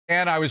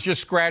And I was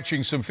just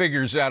scratching some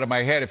figures out of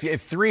my head.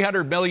 If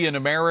 300 million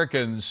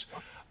Americans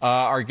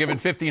are given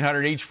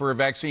 $1,500 each for a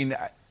vaccine,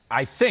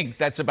 I think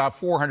that's about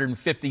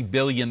 $450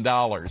 billion.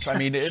 I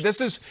mean,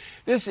 this,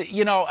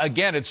 you know,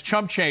 again, it's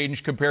chump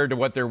change compared to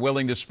what they're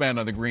willing to spend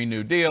on the Green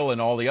New Deal and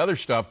all the other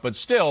stuff. But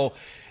still,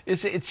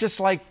 it's just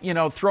like, you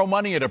know, throw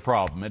money at a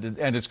problem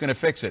and it's going to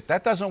fix it.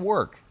 That doesn't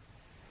work.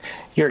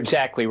 You're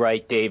exactly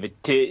right, David.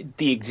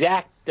 The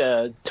exact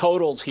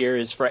totals here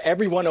is for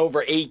everyone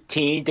over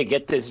 18 to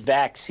get this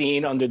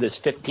vaccine under this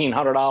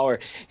 $1,500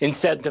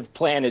 incentive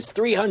plan is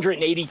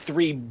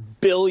 $383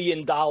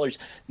 billion.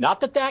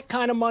 Not that that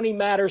kind of money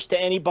matters to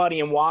anybody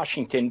in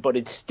Washington, but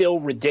it's still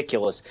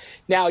ridiculous.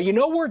 Now, you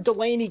know where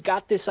Delaney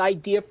got this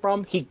idea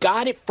from? He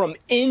got it from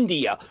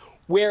India,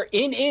 where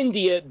in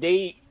India,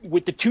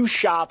 with the 2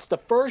 shots, the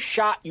first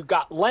shot you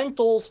got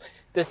lentils,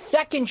 the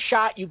second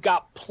shot you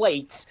got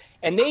plates,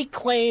 and they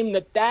claim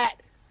that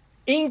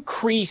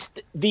increased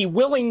the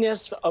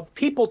willingness of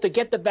people to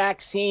get the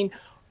vaccine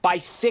by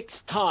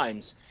 6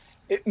 times.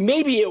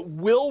 Maybe it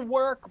will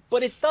work,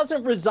 but it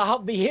doesn't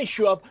resolve the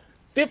issue of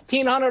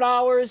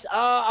 $1,500.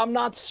 I'm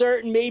not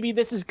certain. Maybe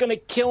this is going to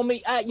kill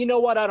me. You know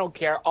what? I don't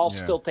care. I'll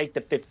still take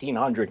the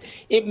 $1,500.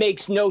 It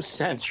makes no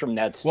sense from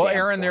that standpoint.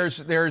 Well, Erin,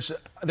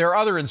 there are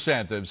other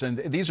incentives, and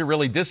these are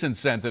really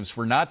disincentives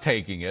for not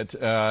taking it.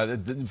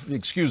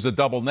 Excuse the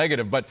double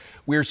negative, but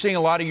we're seeing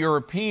a lot of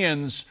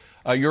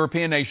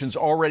European nations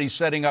already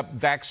setting up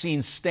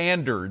vaccine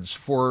standards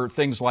for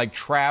things like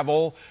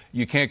travel.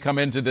 You can't come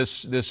into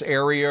this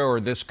area or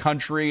this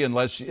country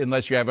unless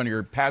you have on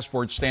your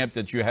passport stamp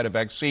that you had a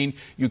vaccine.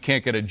 You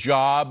can't get a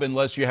job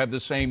unless you have the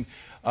same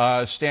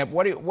stamp.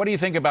 What do you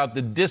think about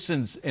the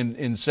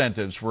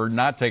disincentives for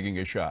not taking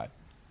a shot?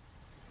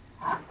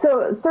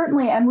 So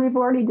certainly, and we've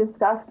already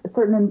discussed,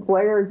 certain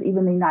employers,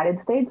 even the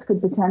United States, could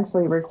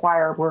potentially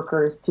require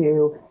workers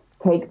to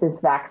take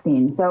this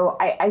vaccine. So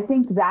I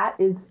think that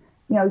is,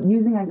 you know,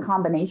 using a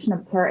combination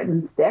of carrot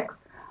and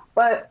sticks.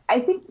 But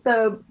I think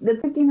the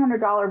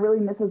 $1,500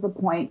 really misses a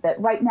point that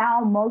right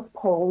now most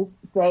polls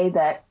say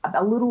that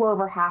a little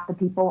over half the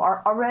people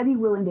are already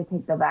willing to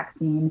take the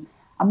vaccine.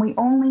 And we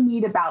only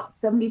need about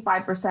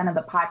 75% of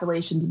the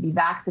population to be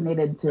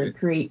vaccinated to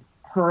create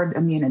herd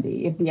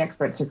immunity, if the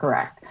experts are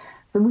correct.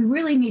 So we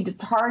really need to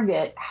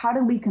target, how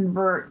do we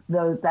convert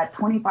that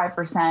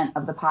 25%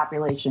 of the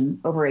population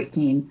over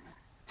 18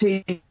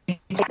 to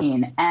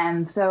 18?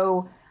 And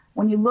so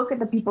when you look at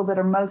the people that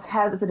are most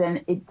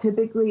hesitant, it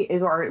typically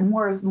is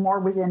more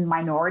within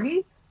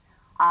minorities.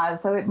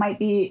 So it might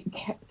be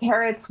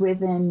carrots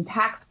within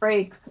tax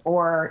breaks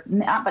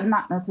but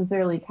not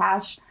necessarily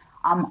cash.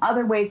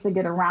 Other ways to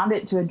get around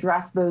it to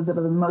address those that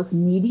are the most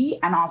needy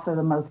and also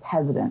the most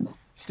hesitant.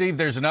 Steve,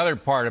 there's another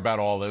part about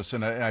all this,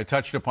 and I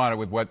touched upon it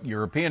with what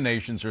European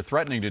nations are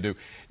threatening to do.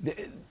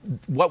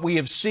 What we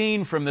have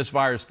seen from this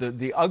virus,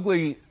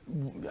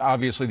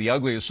 obviously the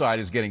ugliest side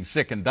is getting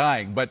sick and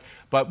dying,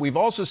 but we've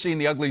also seen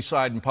the ugly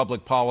side in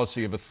public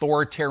policy of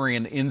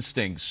authoritarian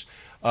instincts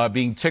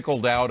being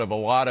tickled out of a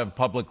lot of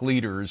public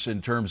leaders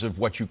in terms of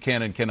what you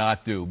can and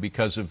cannot do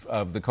because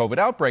of the COVID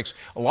outbreaks.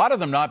 A lot of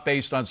them not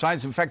based on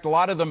science. In fact, a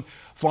lot of them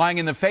flying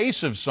in the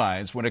face of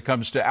science when it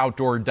comes to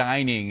outdoor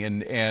dining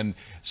and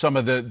some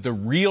of the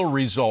real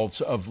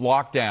results of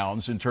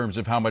lockdowns in terms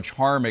of how much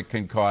harm it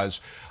can cause.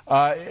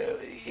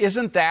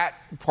 Isn't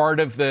that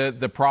part of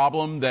the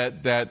problem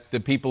that the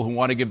people who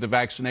want to give the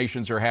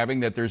vaccinations are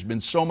having, that there's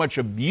been so much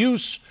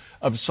abuse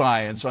of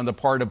science on the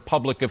part of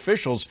public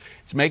officials?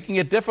 It's making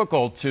it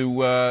difficult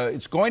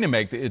it's going to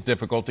make it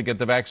difficult to get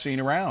the vaccine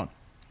around.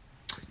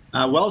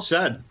 Well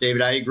said,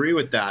 David. I agree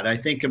with that. I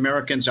think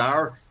Americans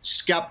are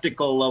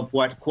skeptical of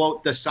what,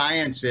 quote, the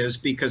science is,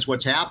 because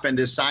what's happened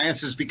is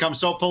science has become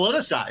so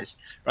politicized,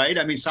 right?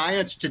 I mean,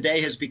 science today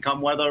has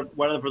become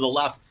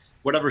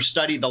whatever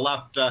study the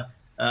left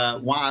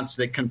wants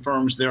that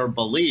confirms their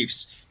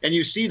beliefs. And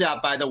you see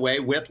that, by the way,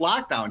 with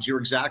lockdowns. You're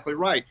exactly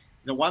right.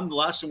 The one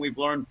lesson we've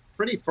learned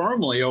pretty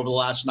firmly over the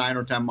last 9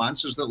 or 10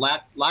 months is that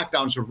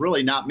lockdowns have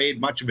really not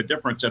made much of a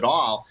difference at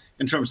all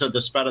in terms of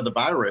the spread of the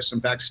virus. In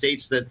fact,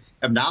 states that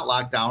have not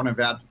locked down have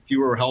had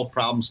fewer health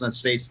problems than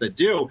states that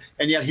do.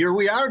 And yet here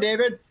we are,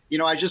 David. You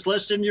know, I just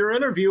listed in your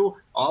interview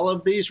all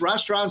of these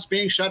restaurants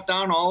being shut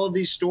down, all of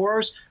these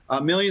stores,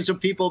 millions of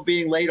people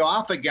being laid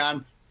off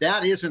again.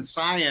 That isn't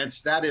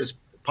science. That is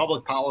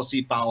public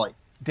policy folly.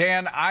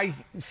 Dan, I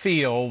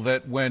feel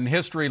that when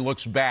history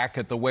looks back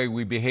at the way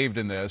we behaved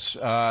in this,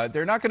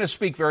 they're not going to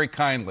speak very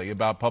kindly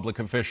about public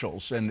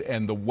officials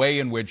and the way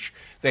in which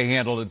they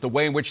handled it, the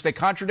way in which they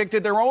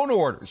contradicted their own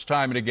orders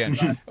time and again,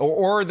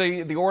 or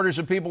the orders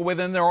of people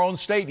within their own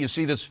state. You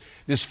see this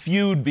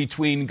feud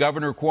between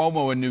Governor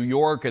Cuomo in New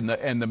York and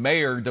the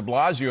mayor de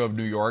Blasio of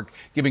New York,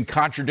 giving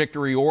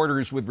contradictory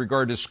orders with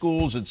regard to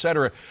schools, et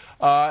cetera.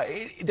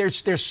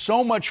 There's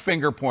so much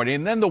finger pointing,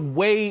 and then the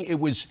way it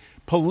was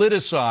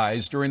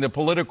politicized during the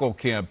political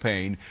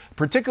campaign,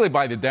 particularly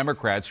by the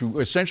Democrats, who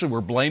essentially were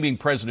blaming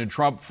President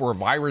Trump for a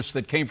virus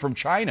that came from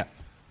China.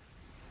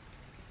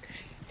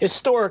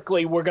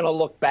 Historically, we're going to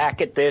look back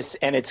at this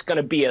and it's going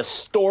to be a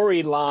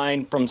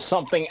storyline from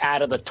something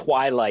out of the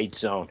Twilight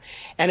Zone.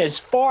 And as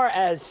far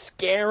as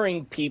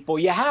scaring people,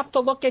 you have to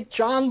look at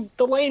John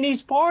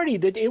Delaney's party.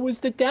 That it was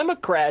the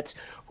Democrats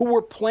who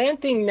were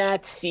planting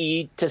that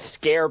seed to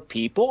scare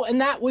people,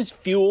 and that was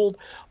fueled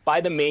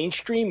by the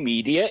mainstream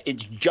media.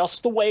 It's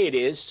just the way it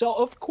is. So,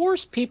 of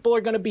course, people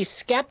are going to be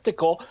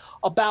skeptical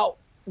about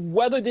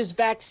whether this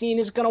vaccine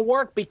is going to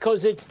work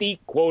because it's the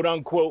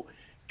quote-unquote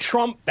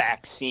Trump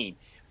vaccine.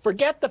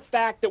 Forget the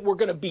fact that we're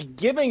going to be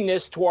giving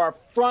this to our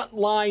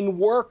frontline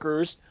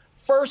workers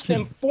first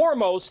and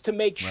foremost to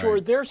make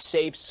sure they're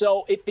safe.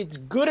 So if it's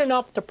good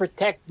enough to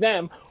protect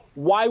them,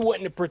 why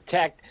wouldn't it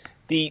protect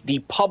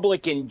the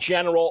public in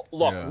general?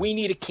 Look, we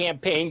need a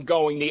campaign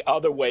going the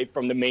other way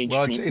from the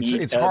mainstream. Well,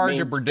 it's hard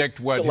to predict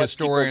what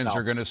historians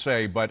are going to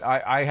say, but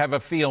I have a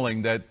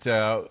feeling that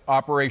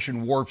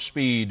Operation Warp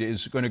Speed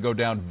is going to go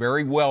down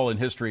very well in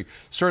history,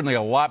 certainly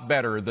a lot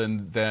better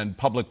than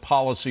public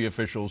policy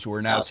officials who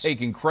are now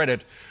taking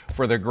credit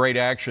for their great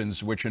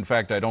actions, which, in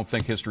fact, I don't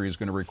think history is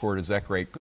going to record as that great.